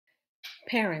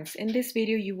Parents, in this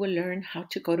video you will learn how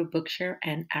to go to Bookshare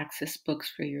and access books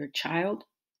for your child.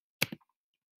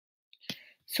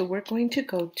 So we're going to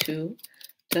go to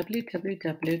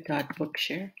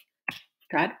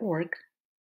www.bookshare.org.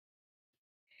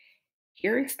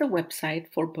 Here is the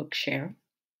website for Bookshare,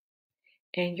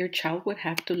 and your child would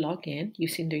have to log in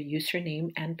using their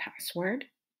username and password.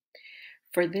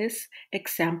 For this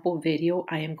example video,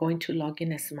 I am going to log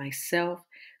in as myself,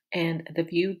 and the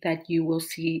view that you will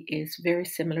see is very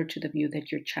similar to the view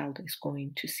that your child is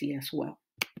going to see as well.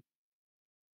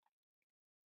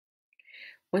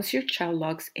 Once your child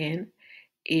logs in,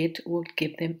 it will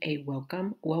give them a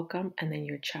welcome, and then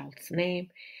your child's name.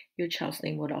 Your child's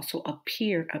name would also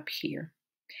appear up here.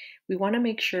 We want to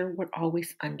make sure we're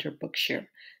always under Bookshare.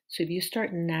 So if you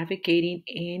start navigating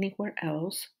anywhere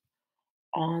else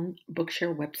on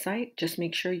Bookshare website, just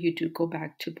make sure you do go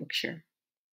back to Bookshare.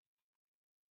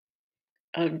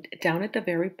 Down at the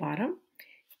very bottom,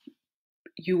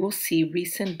 you will see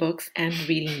recent books and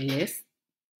reading lists.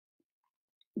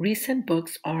 Recent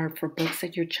books are for books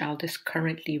that your child is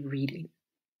currently reading.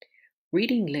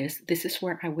 Reading list, this is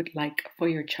where I would like for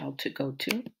your child to go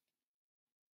to.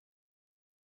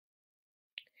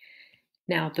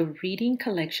 Now, the reading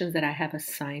collections that I have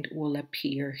assigned will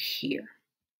appear here.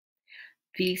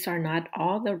 These are not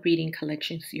all the reading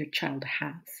collections your child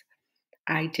has.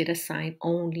 I did assign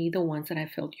only the ones that I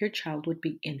felt your child would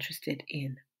be interested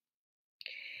in.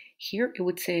 Here it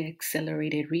would say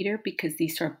accelerated reader because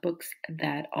these are books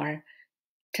that are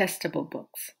testable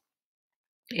books.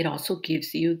 It also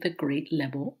gives you the grade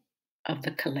level of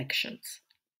the collections.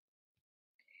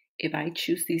 If I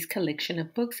choose these collection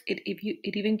of books, it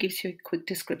even gives you a quick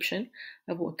description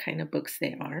of what kind of books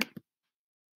they are.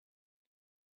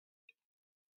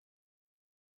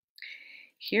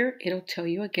 Here it'll tell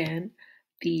you again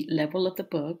the level of the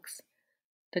books,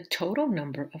 the total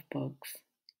number of books,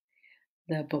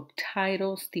 the book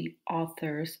titles, the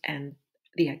authors, and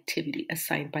the activity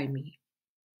assigned by me.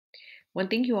 One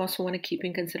thing you also want to keep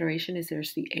in consideration is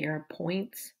there's the AR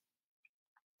points.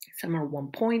 Some are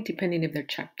 1 point, depending if they're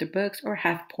chapter books, or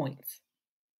half points.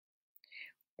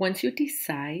 Once you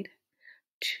decide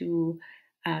to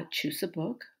choose a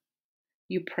book,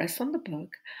 you press on the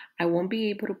book. I won't be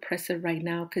able to press it right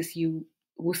now because you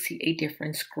will see a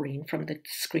different screen from the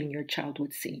screen your child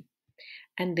would see.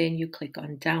 And then you click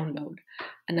on download.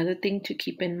 Another thing to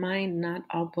keep in mind, not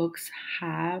all books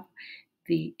have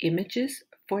the images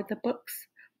for the books,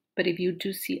 but if you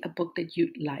do see a book that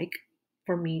you'd like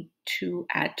for me to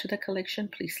add to the collection,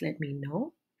 please let me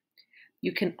know.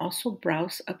 You can also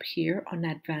browse up here on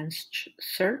advanced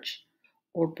search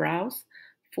or browse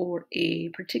for a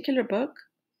particular book.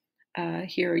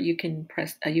 Here you can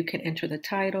you can enter the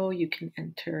title, you can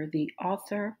enter the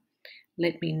author.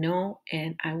 Let me know,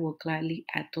 and I will gladly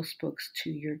add those books to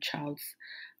your child's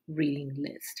reading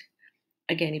list.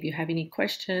 Again, if you have any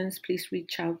questions, please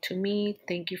reach out to me.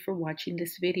 Thank you for watching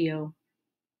this video.